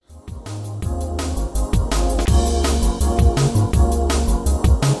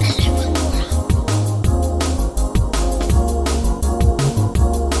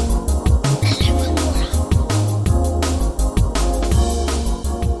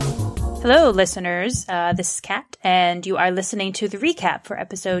Hello, listeners. This is Kat, and you are listening to the recap for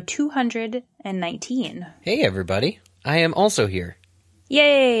episode 219. Hey, everybody. I am also here.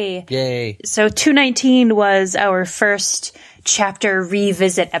 Yay! Yay. So 219 was our first chapter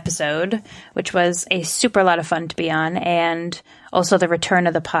revisit episode, which was a super lot of fun to be on, and also the return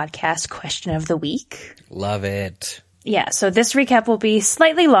of the podcast question of the week. Love it. Yeah, so this recap will be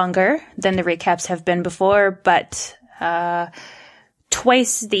slightly longer than the recaps have been before, but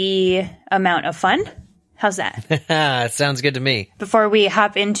twice the amount of fun. How's that? Sounds good to me. Before we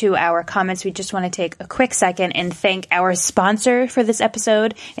hop into our comments, we just want to take a quick second and thank our sponsor for this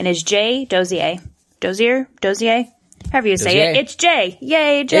episode, and is Jay Dozier. Dozier? However you say it. It's Jay.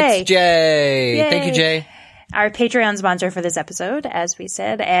 Yay, Jay. It's Jay. Yay. Thank you, Jay. Our Patreon sponsor for this episode, as we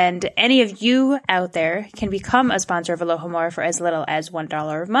said, and any of you out there can become a sponsor of Alohomora for as little as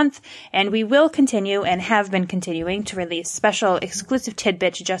 $1 a month, and we will continue and have been continuing to release special exclusive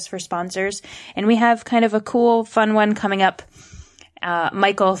tidbits just for sponsors, and we have kind of a cool, fun one coming up.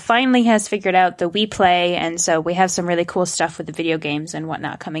 Michael finally has figured out the We Play, and so we have some really cool stuff with the video games and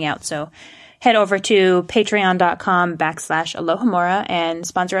whatnot coming out, so head over to patreon.com/Alohomora and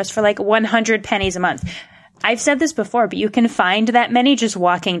sponsor us for like 100 pennies a month. I've said this before, but you can find that many just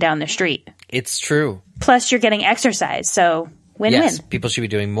walking down the street. It's true. Plus, you're getting exercise, so win-win. Yes, people should be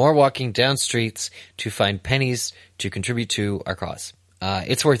doing more walking down streets to find pennies to contribute to our cause.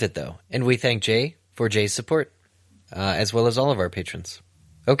 It's worth it, though. And we thank Jay for Jay's support, as well as all of our patrons.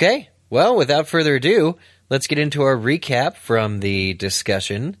 Okay, well, without further ado, let's get into our recap from the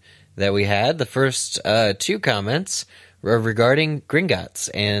discussion that we had. The first two comments regarding Gringotts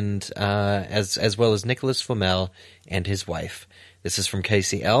and as well as Nicholas Flamel and his wife. This is from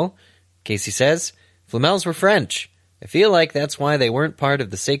Casey L. Casey says, Flamels were French. I feel like that's why they weren't part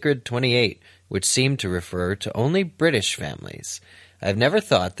of the Sacred 28, which seemed to refer to only British families. I've never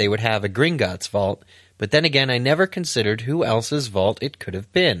thought they would have a Gringotts vault, but then again I never considered who else's vault it could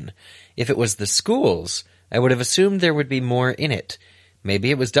have been. If it was the school's, I would have assumed there would be more in it.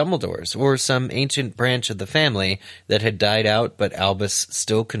 Maybe it was Dumbledore's, or some ancient branch of the family that had died out but Albus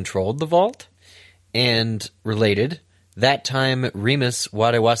still controlled the vault? And, related, that time Remus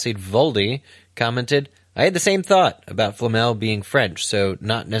Wadawasid Voldy commented, I had the same thought about Flamel being French, so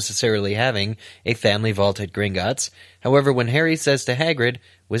not necessarily having a family vault at Gringotts. However, when Harry says to Hagrid,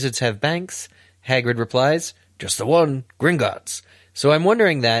 wizards have banks, Hagrid replies, just the one, Gringotts. So I'm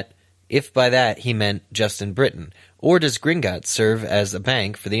wondering that, if by that he meant just in Britain, or does Gringotts serve as a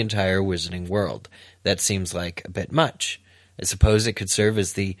bank for the entire wizarding world? That seems like a bit much. I suppose it could serve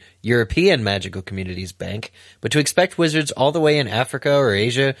as the European magical community's bank, but to expect wizards all the way in Africa or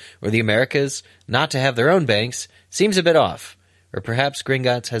Asia or the Americas not to have their own banks seems a bit off. Or perhaps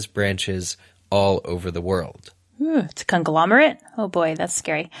Gringotts has branches all over the world. It's a conglomerate? Oh boy, that's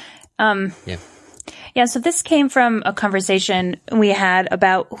scary. Yeah, so this came from a conversation we had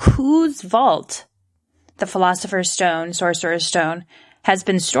about whose vault the Philosopher's Stone, Sorcerer's Stone, has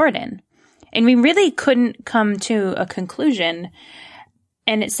been stored in. And we really couldn't come to a conclusion,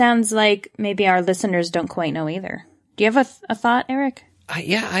 and it sounds like maybe our listeners don't quite know either. Do you have a thought, Eric?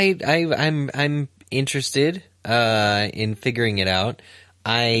 I'm interested in figuring it out.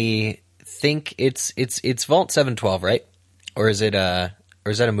 I think it's Vault 712, right? Or is that a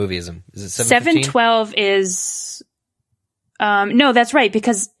movieism? Is it 712 is no, that's right,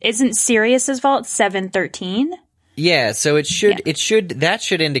 because isn't Sirius's vault 713? Yeah, so that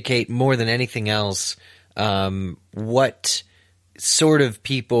should indicate more than anything else what sort of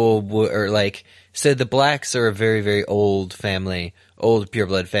people are like. So the Blacks are a very, very old family, old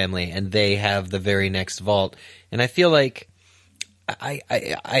pureblood family, and they have the very next vault. And I feel like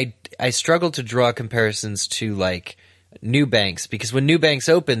I struggle to draw comparisons to like new banks, because when new banks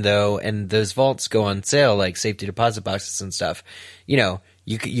open though, and those vaults go on sale, like safety deposit boxes and stuff, you know,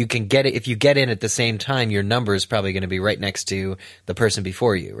 you can get it. If you get in at the same time, your number is probably going to be right next to the person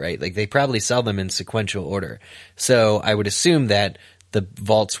before you, right? Like they probably sell them in sequential order. So I would assume that the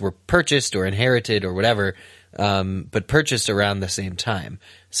vaults were purchased or inherited or whatever, but purchased around the same time.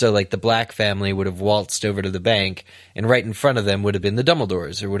 So like the Black family would have waltzed over to the bank, and right in front of them would have been the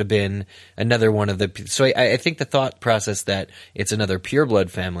Dumbledores, or would have been another one of the. So I think the thought process that it's another pureblood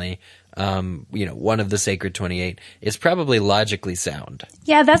family, one of the Sacred 28, is probably logically sound.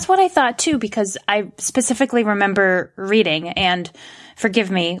 Yeah, that's what I thought too, because I specifically remember reading, and forgive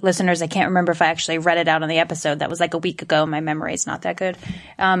me, listeners, I can't remember if I actually read it out on the episode. That was like a week ago. My memory is not that good.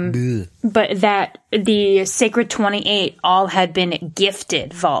 But that the Sacred 28 all had been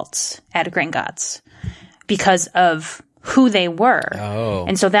gifted vaults at Gringotts because of who they were. Oh.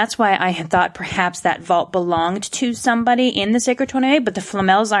 And so that's why I had thought perhaps that vault belonged to somebody in the Sacred 28, but the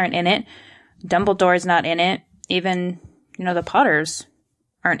Flamels aren't in it. Dumbledore's not in it. Even, the Potters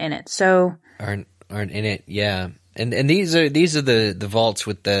aren't in it. So aren't in it, yeah. And these are the vaults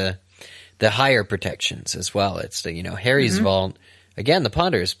with the higher protections as well. It's the Harry's vault. Again, the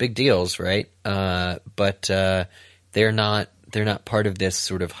Potters, big deals, right? But they're not part of this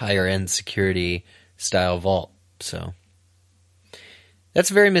sort of higher end security style vault. So that's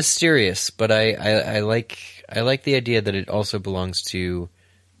very mysterious, but I like the idea that it also belongs to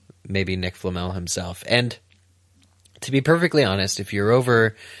maybe Nick Flamel himself. And to be perfectly honest, if you're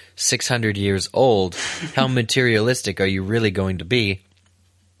over 600 years old, how materialistic are you really going to be?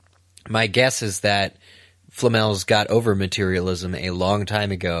 My guess is that Flamels got over materialism a long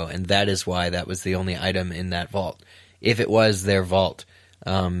time ago, and that is why that was the only item in that vault. If it was their vault,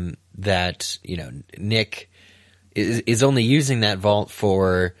 that Nick is only using that vault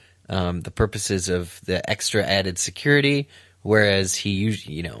for the purposes of the extra added security, whereas he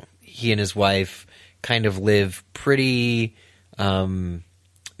and his wife kind of live pretty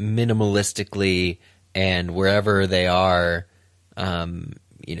minimalistically, and wherever they are,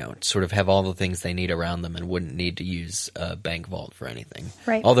 sort of have all the things they need around them and wouldn't need to use a bank vault for anything.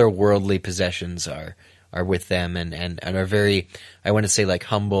 Right. All their worldly possessions are with them and are very, I want to say, like,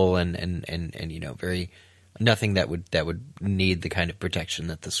 humble and very nothing that would need the kind of protection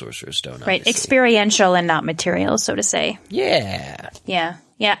that the Sorcerer's Stone. Right, obviously. Experiential and not material, so to say. Yeah. Yeah.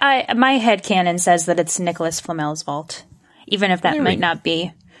 My headcanon says that it's Nicholas Flamel's vault, even if that might not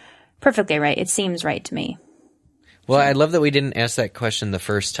be perfectly right. It seems right to me. Well, I love that we didn't ask that question the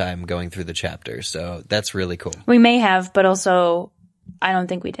first time going through the chapter, so that's really cool. We may have, but also I don't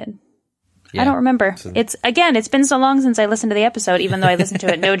think we did. Yeah. I don't remember. It's been so long since I listened to the episode, even though I listened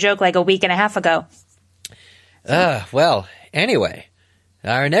to it, no joke, like a week and a half ago. Well, anyway,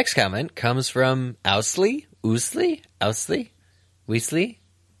 our next comment comes from Weasley? Is it Weasley?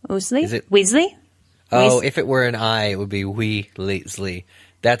 Oh, if it were an I, it would be Weasley.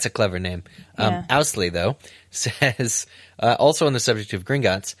 That's a clever name. Owsley, though, says, also on the subject of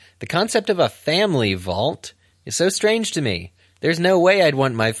Gringotts, the concept of a family vault is so strange to me. There's no way I'd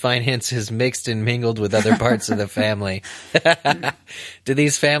want my finances mixed and mingled with other parts of the family. Do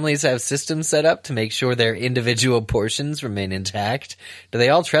these families have systems set up to make sure their individual portions remain intact? Do they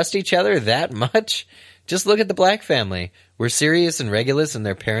all trust each other that much? Just look at the Black family. Were Sirius and Regulus and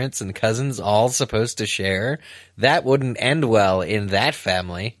their parents and cousins all supposed to share? That wouldn't end well in that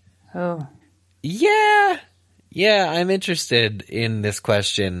family. Oh. Yeah, I'm interested in this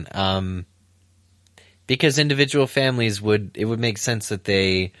question. Because individual families it would make sense that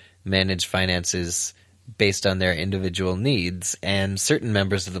they manage finances based on their individual needs, and certain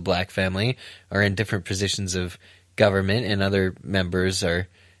members of the Black family are in different positions of government, and other members are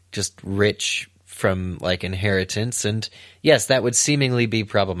just rich from, like, inheritance, and yes, that would seemingly be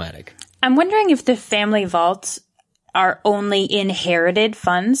problematic. I'm wondering if the family vaults are only inherited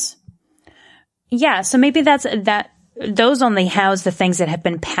funds. Yeah, so maybe those only house the things that have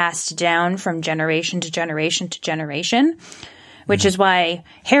been passed down from generation to generation to generation, which is why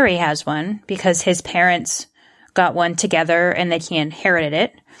Harry has one, because his parents got one together and that he inherited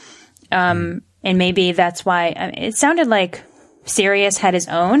it. And maybe that's why it sounded like Sirius had his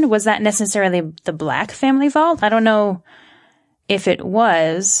own. Was that necessarily the Black family vault? I don't know if it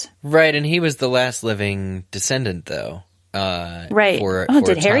was. Right, and he was the last living descendant, though. Right. For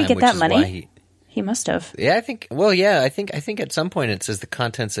did Harry get that money? He must have. Yeah, I think at some point it says the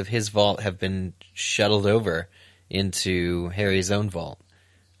contents of his vault have been shuttled over into Harry's own vault.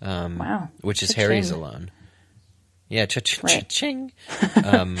 Wow. Which is Harry's alone. Yeah, cha-ching.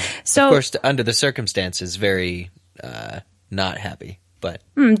 So, of course, under the circumstances, very not happy, but...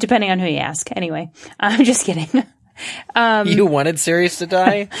 depending on who you ask. Anyway, I'm just kidding. You wanted Sirius to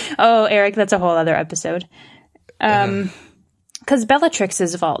die? Oh, Eric, that's a whole other episode. Because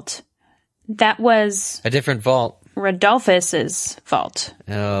Bellatrix's vault... That was... a different vault. Rodolphus's vault.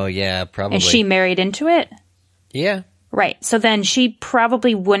 Oh, yeah, probably. And she married into it? Yeah. Right. So then she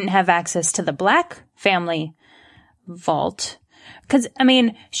probably wouldn't have access to the Black family vault. Because,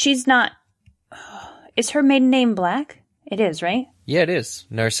 she's not... Is her maiden name Black? It is, right? Yeah, it is.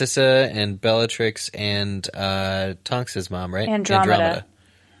 Narcissa and Bellatrix and Tonks's mom, right? Andromeda.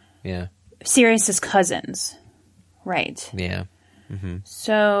 Yeah. Sirius's cousins. Right. Yeah. Mm-hmm.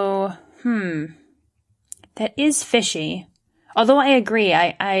 So... That is fishy. Although I agree,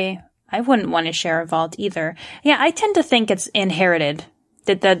 I wouldn't want to share a vault either. Yeah, I tend to think it's inherited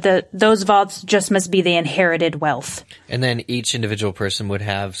Those vaults just must be the inherited wealth. And then each individual person would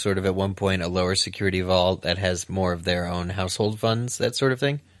have sort of at one point a lower security vault that has more of their own household funds, that sort of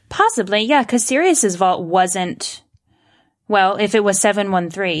thing? Possibly, yeah, because Sirius's vault wasn't... Well, if it was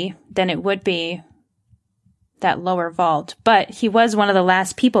 713, then it would be that lower vault. But he was one of the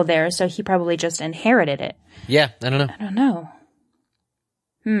last people there, so he probably just inherited it. Yeah, I don't know. I don't know.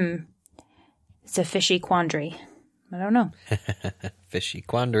 It's a fishy quandary. I don't know. Fishy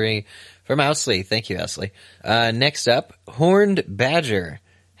quandary from Ousley. Thank you, Ousley. Next up, Horned Badger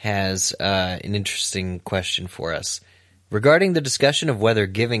has an interesting question for us. Regarding the discussion of whether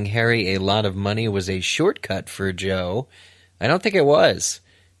giving Harry a lot of money was a shortcut for Jo, I don't think it was.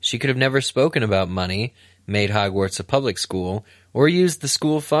 She could have never spoken about money, made Hogwarts a public school, or used the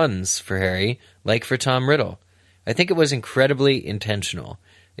school funds for Harry, like for Tom Riddle. I think it was incredibly intentional.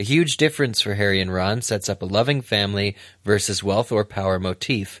 A huge difference for Harry and Ron sets up a loving family versus wealth or power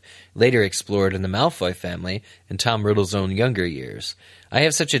motif, later explored in the Malfoy family and Tom Riddle's own younger years. I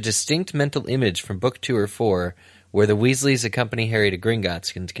have such a distinct mental image from Book 2 or 4 where the Weasleys accompany Harry to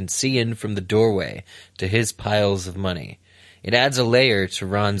Gringotts and can see in from the doorway to his piles of money. It adds a layer to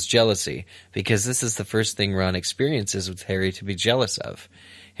Ron's jealousy, because this is the first thing Ron experiences with Harry to be jealous of.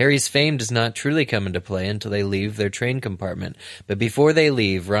 Harry's fame does not truly come into play until they leave their train compartment, but before they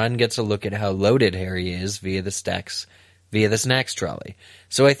leave, Ron gets a look at how loaded Harry is via the snacks trolley.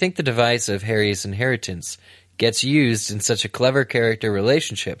 So I think the device of Harry's inheritance gets used in such a clever character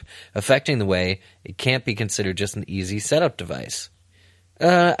relationship, affecting the way it can't be considered just an easy setup device.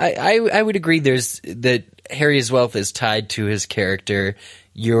 I would agree that Harry's wealth is tied to his character.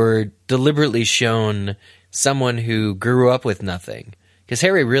 You're deliberately shown someone who grew up with nothing. Because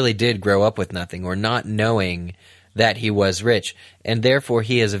Harry really did grow up with nothing, or not knowing that he was rich. And therefore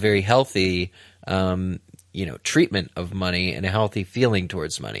he has a very healthy, treatment of money and a healthy feeling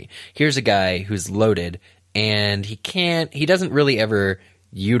towards money. Here's a guy who's loaded, and he doesn't really ever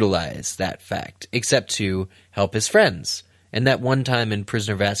utilize that fact, except to help his friends. And that one time in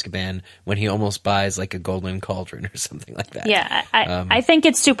Prisoner of Azkaban when he almost buys like a golden cauldron or something like that. Yeah, I think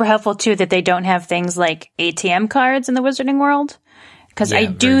it's super helpful too that they don't have things like ATM cards in the Wizarding World. Because I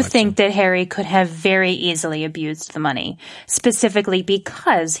do think that Harry could have very easily abused the money, specifically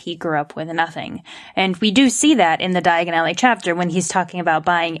because he grew up with nothing. And we do see that in the Diagon Alley chapter when he's talking about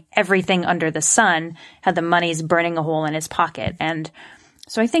buying everything under the sun, how the money's burning a hole in his pocket. And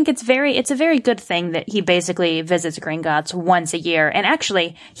so I think it's a very good thing that he basically visits Gringotts once a year. And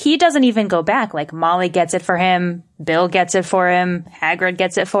actually, he doesn't even go back. Like, Molly gets it for him, Bill gets it for him, Hagrid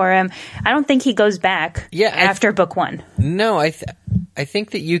gets it for him. I don't think he goes back after book one. No, I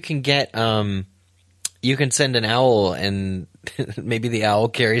think that you can get, you can send an owl and maybe the owl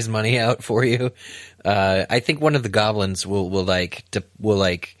carries money out for you. I think one of the goblins will get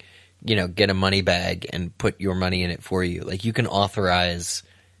a money bag and put your money in it for you. Like, you can authorize,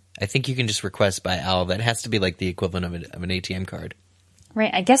 I think you can just request by owl. That has to be like the equivalent of an ATM card.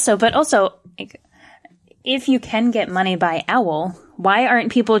 Right, I guess so. But also, if you can get money by owl, why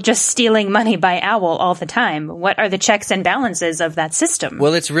aren't people just stealing money by owl all the time? What are the checks and balances of that system?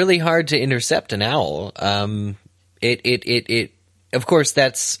 Well, it's really hard to intercept an owl. Of course,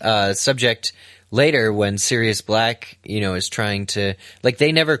 that's subject later when Sirius Black, is trying to, like,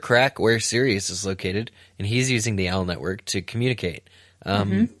 they never crack where Sirius is located, and he's using the owl network to communicate.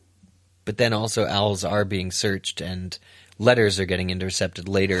 But then also owls are being searched, and letters are getting intercepted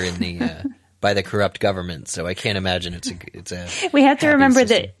later in the by the corrupt government. So I can't imagine it's a. We have to remember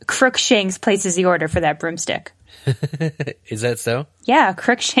that Crookshanks places the order for that broomstick. Is that so? Yeah,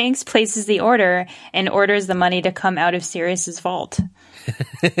 Crookshanks places the order and orders the money to come out of Sirius's vault.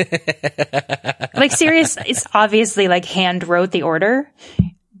 Like, Sirius is obviously like hand wrote the order,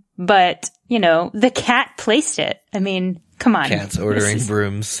 but the cat placed it. I mean, come on. Cats ordering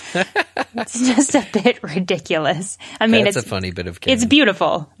brooms. It's just a bit ridiculous. I mean, it's a funny bit of canon. It's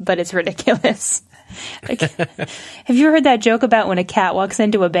beautiful, but it's ridiculous. Like, have you heard that joke about when a cat walks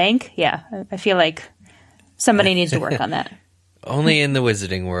into a bank? Yeah, I feel like somebody needs to work on that. Only in the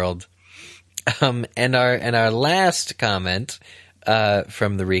Wizarding World. And our last comment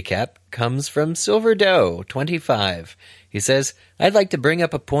from the recap comes from Silver Doe 25. He says, "I'd like to bring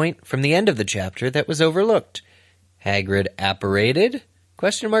up a point from the end of the chapter that was overlooked. Hagrid apparated? ?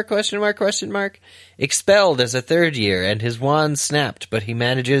 Expelled as a third year, and his wand snapped, but he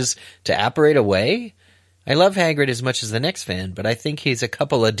manages to apparate away? I love Hagrid as much as the next fan, but I think he's a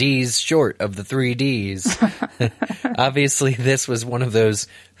couple of D's short of the 3 D's. Obviously, this was one of those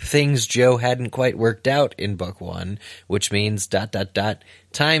things Jo hadn't quite worked out in book 1, which means ...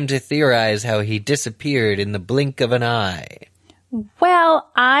 time to theorize how he disappeared in the blink of an eye."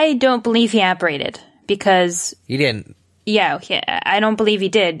 Well, I don't believe he apparated because... He didn't. Yeah, I don't believe he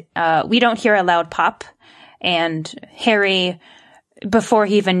did. We don't hear a loud pop, and Harry, before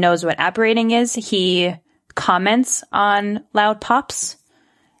he even knows what apparating is, he comments on loud pops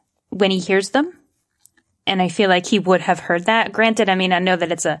when he hears them. And I feel like he would have heard that. Granted, I mean, I know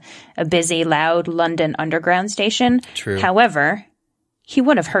that it's a busy, loud London Underground station. True. However, he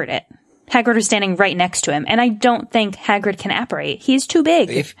would have heard it. Hagrid was standing right next to him, and I don't think Hagrid can apparate. He's too big.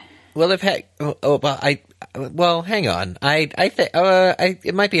 Hang on. I think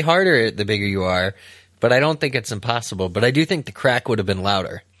it might be harder the bigger you are, but I don't think it's impossible. But I do think the crack would have been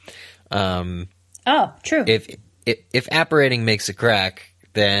louder. True. If apparating makes a crack,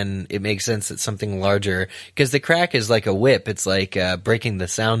 then it makes sense that something larger, because the crack is like a whip. It's like breaking the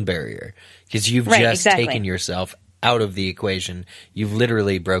sound barrier, because you've taken yourself out of the equation. You've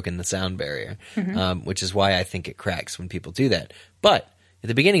literally broken the sound barrier, which is why I think it cracks when people do that. But at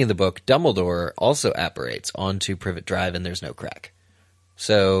the beginning of the book, Dumbledore also apparates onto Privet Drive, and there's no crack.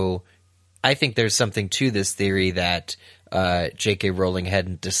 So I think there's something to this theory that J.K. Rowling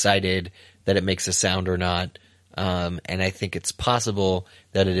hadn't decided that it makes a sound or not. And I think it's possible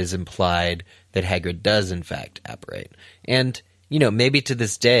that it is implied that Hagrid does, in fact, apparate. And, maybe to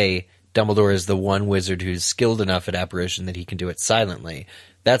this day, Dumbledore is the one wizard who's skilled enough at apparition that he can do it silently.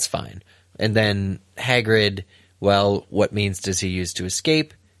 That's fine. And then Hagrid, well, what means does he use to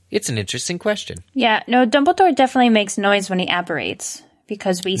escape? It's an interesting question. Yeah, no, Dumbledore definitely makes noise when he apparates,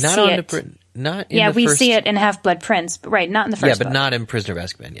 because we see it. We see it in Half-Blood Prince, but right, not in the first book. Yeah, but not in Prisoner of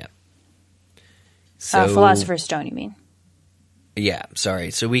Azkaban, yeah. So, Philosopher's Stone, you mean? Yeah,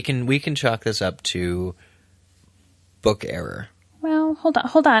 sorry. So we can chalk this up to book error. Well, hold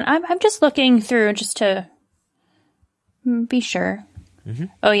on. I'm just looking through just to be sure. Mm-hmm.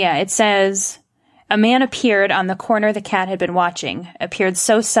 Oh yeah, it says a man appeared on the corner the cat had been watching. Appeared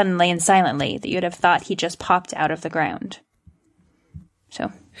so suddenly and silently that you'd have thought he just popped out of the ground.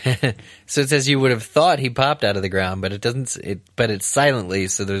 So. So it says you would have thought he popped out of the ground, but it doesn't. But it's silently,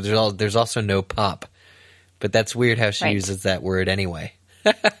 so there's also no pop. But that's weird how she uses that word anyway.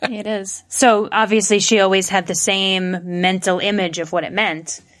 It is. So obviously she always had the same mental image of what it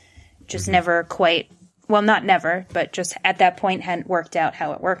meant, just never quite. Well, not never, but just at that point hadn't worked out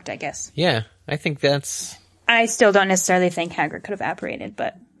how it worked, I guess. Yeah, I think that's. I still don't necessarily think Hagrid could have apparated,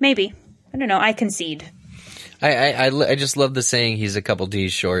 but maybe. I don't know. I concede. I just love the saying he's a couple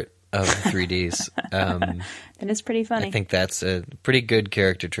Ds short of 3 Ds. That is pretty funny. I think that's a pretty good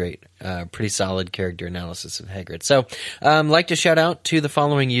character trait, pretty solid character analysis of Hagrid. So, like to shout out to the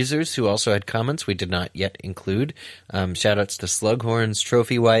following users who also had comments we did not yet include. Shout outs to Slughorn's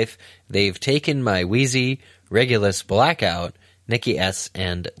Trophy Wife, They've Taken My Wheezy, Regulus Blackout, Nikki S.,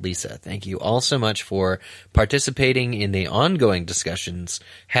 and Lisa. Thank you all so much for participating in the ongoing discussions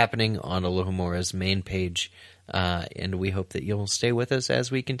happening on Alohamora's main page, and we hope that you'll stay with us as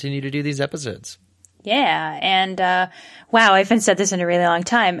we continue to do these episodes. Yeah, and wow, I haven't said this in a really long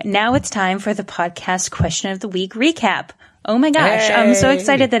time. Now it's time for the podcast question of the week recap. Oh my gosh, hey! I'm so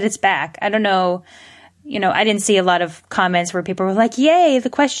excited that it's back. I don't know, I didn't see a lot of comments where people were like, yay,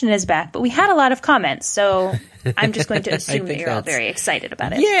 the question is back. But we had a lot of comments, so I'm just going to assume that you're all very excited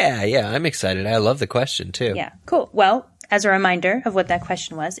about it. Yeah, I'm excited. I love the question, too. Yeah, cool. Well, as a reminder of what that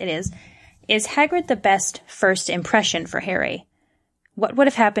question was, it is Hagrid the best first impression for Harry? What would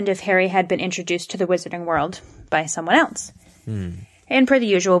have happened if Harry had been introduced to the wizarding world by someone else? And per the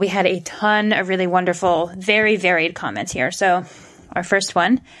usual, we had a ton of really wonderful, very varied comments here. So our first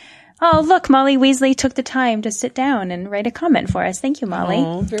one. Oh, look, Molly Weasley took the time to sit down and write a comment for us. Thank you, Molly.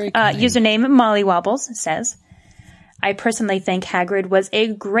 Oh, very kind. Username Molly Wobbles says, I personally think Hagrid was a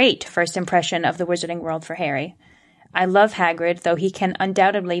great first impression of the wizarding world for Harry. I love Hagrid, though he can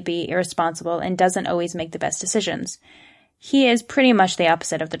undoubtedly be irresponsible and doesn't always make the best decisions. He is pretty much the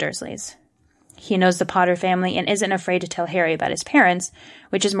opposite of the Dursleys. He knows the Potter family and isn't afraid to tell Harry about his parents,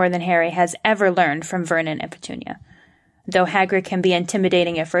 which is more than Harry has ever learned from Vernon and Petunia. Though Hagrid can be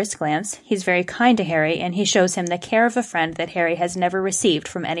intimidating at first glance, he's very kind to Harry, and he shows him the care of a friend that Harry has never received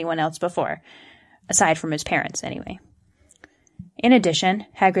from anyone else before, aside from his parents, anyway. In addition,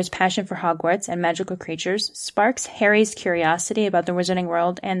 Hagrid's passion for Hogwarts and magical creatures sparks Harry's curiosity about the wizarding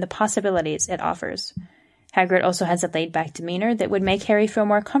world and the possibilities it offers. Hagrid also has a laid-back demeanor that would make Harry feel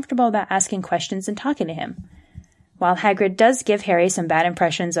more comfortable about asking questions and talking to him. While Hagrid does give Harry some bad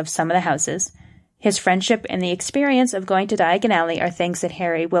impressions of some of the houses, his friendship and the experience of going to Diagon Alley are things that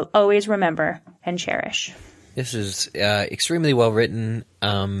Harry will always remember and cherish. This is extremely well written,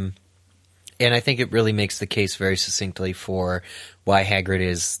 and I think it really makes the case very succinctly for why Hagrid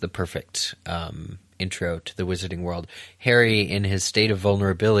is the perfect intro to the Wizarding World. Harry, in his state of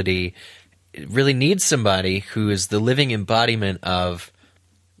vulnerability, really needs somebody who is the living embodiment of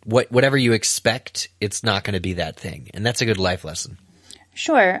whatever you expect, it's not going to be that thing. And that's a good life lesson.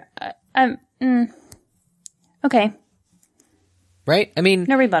 Sure. Okay. Right? I mean,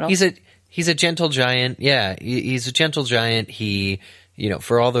 no rebuttal. He's a gentle giant. Yeah, he's a gentle giant. He,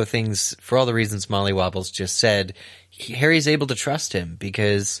 for all the reasons Molly Wobbles just said, Harry's able to trust him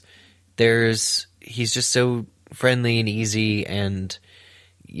because he's just so friendly and easy, and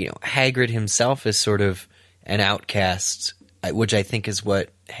Hagrid himself is sort of an outcast, which I think is what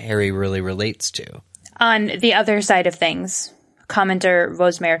Harry really relates to. On the other side of things, commenter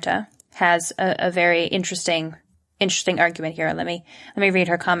Rosmerta has a very interesting argument here. Let me read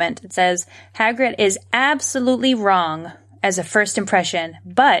her comment. It says, Hagrid is absolutely wrong as a first impression,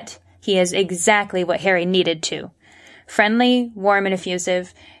 but he is exactly what Harry needed to. Friendly, warm, and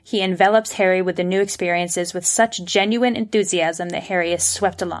effusive, he envelops Harry with the new experiences with such genuine enthusiasm that Harry is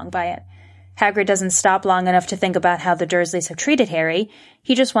swept along by it. Hagrid doesn't stop long enough to think about how the Dursleys have treated Harry.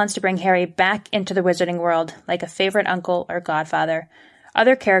 He just wants to bring Harry back into the Wizarding World like a favorite uncle or godfather.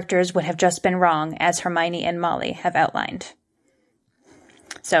 Other characters would have just been wrong, as Hermione and Molly have outlined.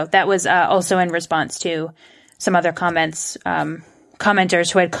 So that was also in response to some other comments,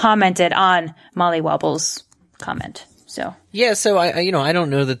 commenters who had commented on Molly Wobble's comment. So yeah, so I don't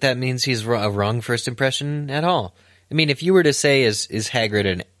know that means he's a wrong first impression at all. I mean, if you were to say, is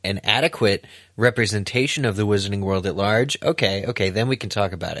Hagrid an adequate representation of the Wizarding World at large? Okay, then we can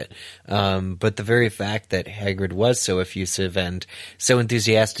talk about it. But the very fact that Hagrid was so effusive and so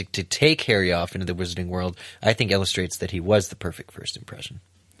enthusiastic to take Harry off into the Wizarding World, I think illustrates that he was the perfect first impression.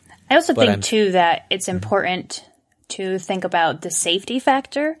 I also think, too, that it's important to think about the safety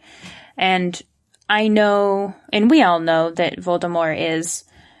factor. And I know, and we all know, that Voldemort is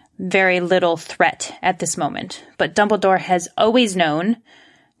very little threat at this moment. But Dumbledore has always known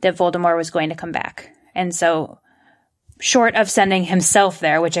that Voldemort was going to come back. And so, short of sending himself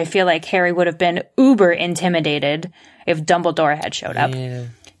there, which I feel like Harry would have been uber intimidated if Dumbledore had showed up,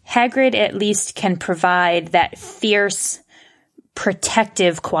 Hagrid at least can provide that fierce,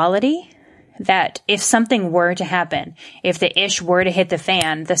 protective quality that if something were to happen, if the ish were to hit the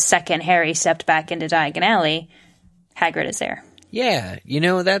fan the second Harry stepped back into Diagon Alley, Hagrid is there. Yeah,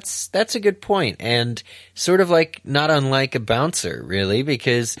 that's a good point, and sort of like not unlike a bouncer, really,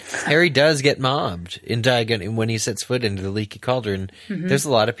 because Harry does get mobbed in Diagon when he sets foot into the Leaky Cauldron. Mm-hmm. There's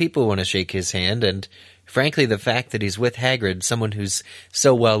a lot of people who want to shake his hand, and frankly, the fact that he's with Hagrid, someone who's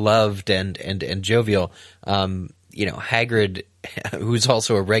so well loved and jovial, Hagrid, who's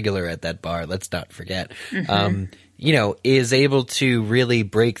also a regular at that bar, let's not forget, is able to really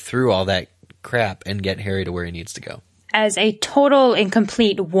break through all that crap and get Harry to where he needs to go. As a total and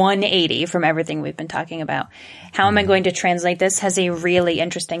complete 180 from everything we've been talking about. How am I going to translate this has a really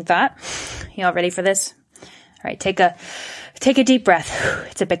interesting thought. You all ready for this? All right, take a deep breath.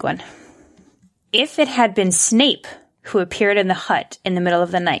 It's a big one. If it had been Snape who appeared in the hut in the middle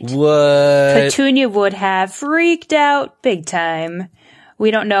of the night, what? Petunia would have freaked out big time. We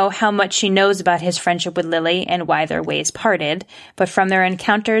don't know how much she knows about his friendship with Lily and why their ways parted, but from their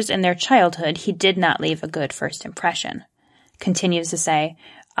encounters in their childhood, he did not leave a good first impression. Continues to say,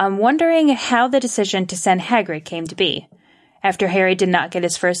 I'm wondering how the decision to send Hagrid came to be. After Harry did not get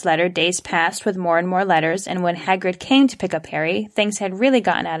his first letter, days passed with more and more letters, and when Hagrid came to pick up Harry, things had really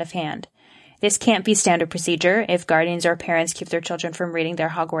gotten out of hand. This can't be standard procedure if guardians or parents keep their children from reading their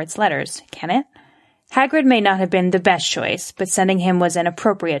Hogwarts letters, can it? Hagrid may not have been the best choice, but sending him was an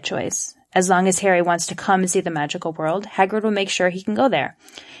appropriate choice. As long as Harry wants to come and see the magical world, Hagrid will make sure he can go there.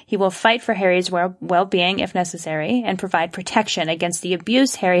 He will fight for Harry's well-being if necessary, and provide protection against the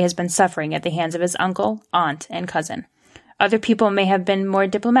abuse Harry has been suffering at the hands of his uncle, aunt, and cousin. Other people may have been more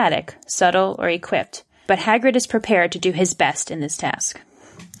diplomatic, subtle, or equipped, but Hagrid is prepared to do his best in this task.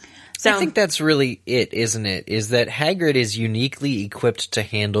 I think that's really it, isn't it? Is that Hagrid is uniquely equipped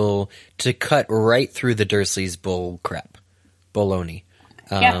to cut right through the Dursleys' baloney.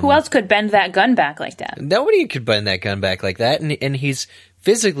 Who else could bend that gun back like that? Nobody could bend that gun back like that, and he's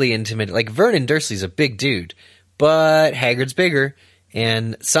physically intimidating. Like, Vernon Dursley's a big dude, but Hagrid's bigger,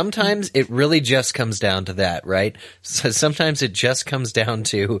 and sometimes it really just comes down to that, right? So sometimes it just comes down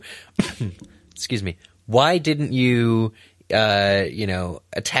to, excuse me, why didn't you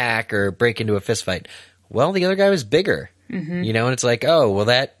attack or break into a fist fight? Well, the other guy was bigger, and it's like, oh, well,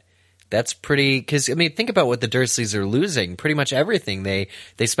 That's pretty, because, I mean, think about what the Dursleys are losing. Pretty much everything. They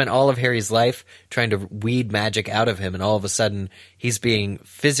spent all of Harry's life trying to weed magic out of him, and all of a sudden he's being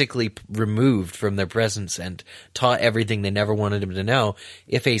physically removed from their presence and taught everything they never wanted him to know.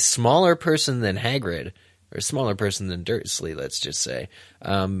 If a smaller person than Hagrid, or a smaller person than Dursley, let's just say,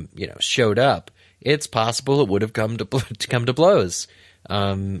 showed up, it's possible it would have come to blows.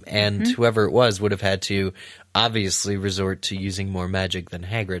 And whoever it was would have had to obviously resort to using more magic than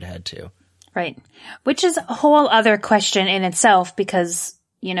Hagrid had to. Right. Which is a whole other question in itself because,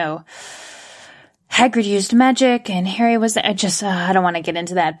 Hagrid used magic and Harry was, I don't want to get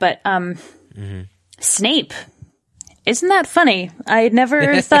into that, but, Snape. Isn't that funny? I had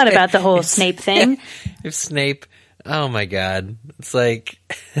never thought about the whole Snape thing. If Snape, oh my God. It's like.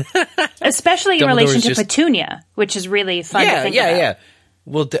 Especially in relation to Petunia, which is really fun to think about. Yeah.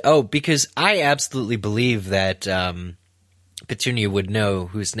 Well, because I absolutely believe that Petunia would know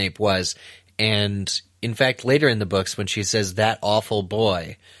who Snape was. And in fact, later in the books, when she says that awful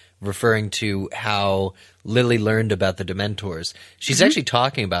boy, referring to how Lily learned about the Dementors, she's actually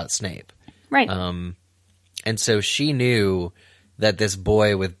talking about Snape. Right. And so she knew that this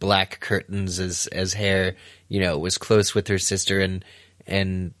boy with black curtains as hair, was close with her sister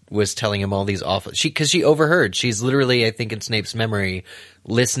and was telling him all these awful. Because she overheard. She's literally, I think, in Snape's memory,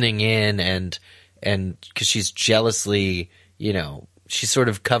 listening in and because she's jealously, she's sort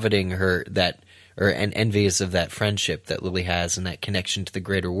of coveting and envious of that friendship that Lily has and that connection to the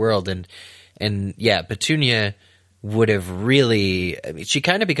greater world. And yeah, Petunia would have really. I mean, she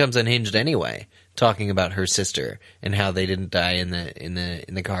kind of becomes unhinged anyway, talking about her sister and how they didn't die in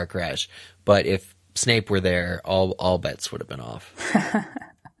the car crash. But if Snape were there, all bets would have been off.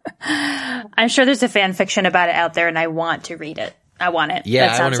 I'm sure there's a fan fiction about it out there, and I want to read it. I want it.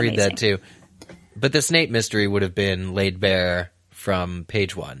 Yeah, I want to read that too. But the Snape mystery would have been laid bare from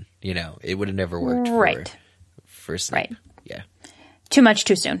page 1. It would have never worked for Snape. Right. Yeah. Too much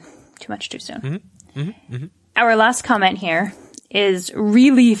too soon. Our last comment here is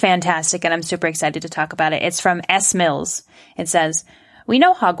really fantastic, and I'm super excited to talk about it. It's from S. Mills. It says, "We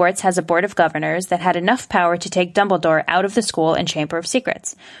know Hogwarts has a board of governors that had enough power to take Dumbledore out of the school and Chamber of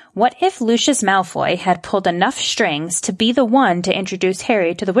Secrets. What if Lucius Malfoy had pulled enough strings to be the one to introduce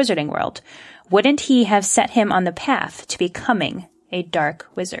Harry to the wizarding world? Wouldn't he have set him on the path to becoming a dark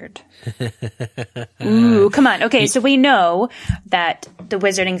wizard?" Ooh, come on. Okay, so we know that the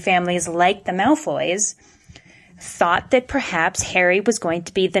wizarding families, like the Malfoys, thought that perhaps Harry was going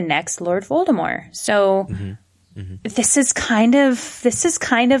to be the next Lord Voldemort. So this is kind of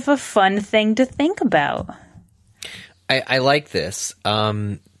a fun thing to think about. I like this.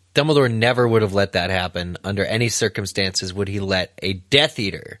 Dumbledore never would have let that happen. Under any circumstances would he let a Death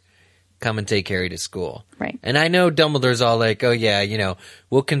Eater come and take Harry to school. Right. And I know Dumbledore's all like, oh yeah,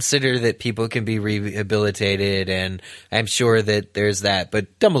 we'll consider that people can be rehabilitated, and I'm sure that there's that.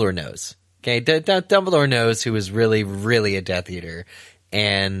 But Dumbledore knows. Okay, Dumbledore knows who is really, really a Death Eater,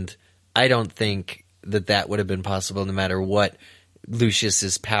 and I don't think that would have been possible no matter what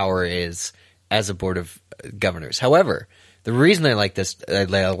Lucius's power is as a board of governors. However, the reason I like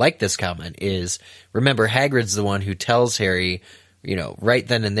this comment is, remember, Hagrid's the one who tells Harry, right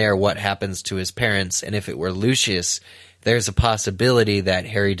then and there what happens to his parents, and if it were Lucius, there's a possibility that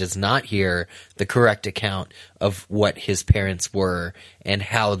Harry does not hear the correct account of what his parents were and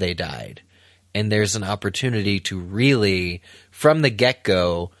how they died. And there's an opportunity to really, from the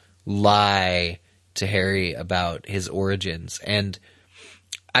get-go, lie to Harry about his origins. And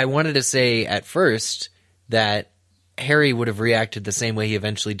I wanted to say at first that Harry would have reacted the same way he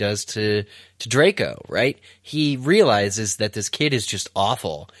eventually does to Draco, right? He realizes that this kid is just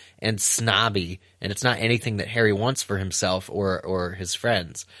awful and snobby, and it's not anything that Harry wants for himself or his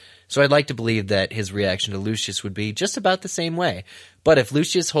friends. So I'd like to believe that his reaction to Lucius would be just about the same way. But if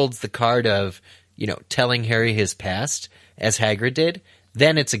Lucius holds the card of, telling Harry his past, as Hagrid did,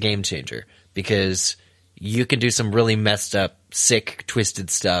 then it's a game changer, because you can do some really messed up, sick, twisted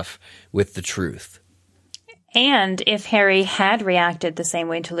stuff with the truth. And if Harry had reacted the same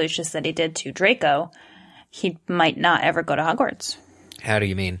way to Lucius that he did to Draco, he might not ever go to Hogwarts. How do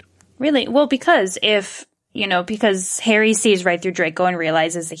you mean? Really? Well, because because Harry sees right through Draco and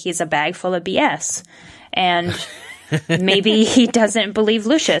realizes that he's a bag full of BS. And maybe he doesn't believe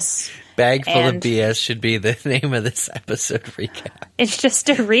Lucius. Bag full of BS should be the name of this episode recap. It's just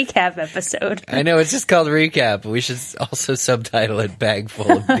a recap episode. I know, it's just called Recap. We should also subtitle it Bag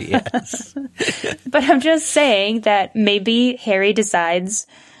Full of BS. But I'm just saying that maybe Harry decides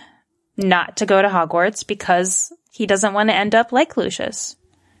not to go to Hogwarts because he doesn't want to end up like Lucius.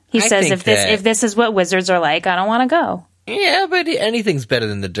 He says, if this is what wizards are like, I don't want to go. Yeah, but anything's better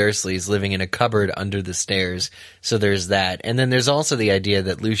than the Dursleys living in a cupboard under the stairs. So there's that. And then there's also the idea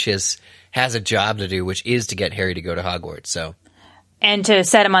that Lucius has a job to do, which is to get Harry to go to Hogwarts. So, and to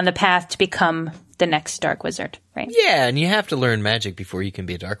set him on the path to become the next Dark Wizard, right? Yeah, and you have to learn magic before you can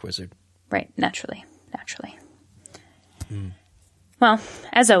be a Dark Wizard. Right, naturally. Well,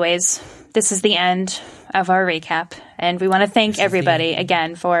 as always, this is the end of our recap, and we want to thank everybody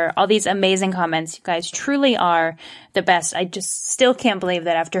again for all these amazing comments. You guys truly are the best. I just still can't believe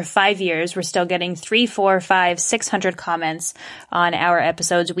that after 5 years, we're still getting 300, 400, 500, 600 comments on our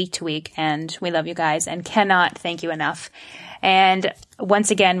episodes week to week, and we love you guys and cannot thank you enough. And once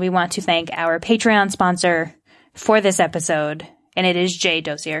again, we want to thank our Patreon sponsor for this episode, and it is Jay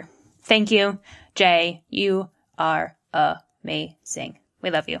Dozier. Thank you, Jay. You are amazing.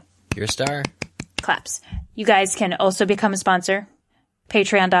 We love you. You're a star. Claps. You guys can also become a sponsor.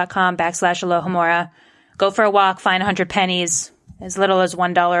 Patreon.com/Alohomora. Go for a walk, find 100 pennies, as little as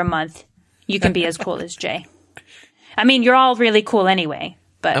 $1 a month. You can be as cool as Jay. I mean, you're all really cool anyway,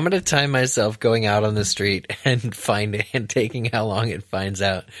 but I'm going to time myself going out on the street and taking how long it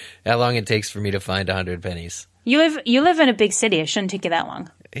takes for me to find 100 pennies. You live in a big city. It shouldn't take you that long.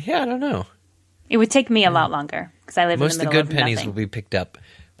 Yeah, I don't know. It would take me a lot longer because I live Most in the of middle the good pennies nothing. will be picked up.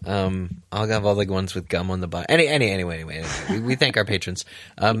 I'll have all the ones with gum on the bottom. Anyway, we thank our patrons.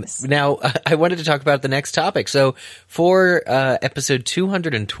 Yes. Now, I wanted to talk about the next topic. So for episode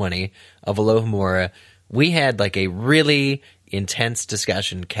 220 of Alohomora, we had like a really intense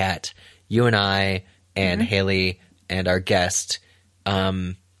discussion, Kat, you and I, and Haley, and our guest,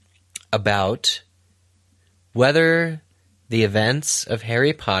 about whether the events of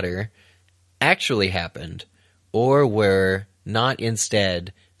Harry Potter actually happened or were not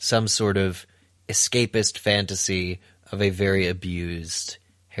instead some sort of escapist fantasy of a very abused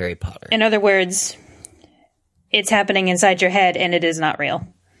Harry Potter. In other words, it's happening inside your head and it is not real.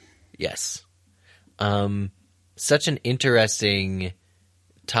 Yes. Such an interesting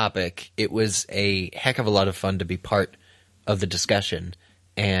topic. It was a heck of a lot of fun to be part of the discussion.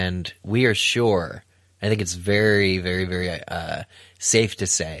 And we are sure, I think it's very, very, very safe to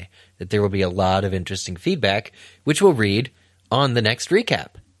say that there will be a lot of interesting feedback, which we'll read on the next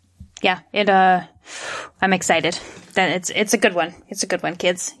recap. Yeah, I'm excited. It's a good one. It's a good one,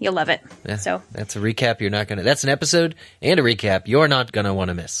 kids. You'll love it. Yeah, so that's a recap that's an episode and a recap you're not going to want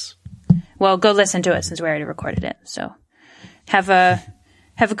to miss. Well, go listen to it since we already recorded it. So have a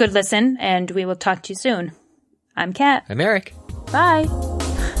good listen, and we will talk to you soon. I'm Kat. I'm Eric. Bye.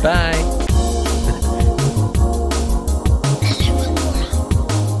 Bye.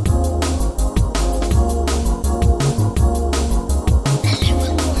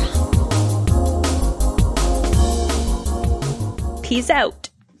 Peace out,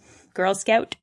 Girl Scout.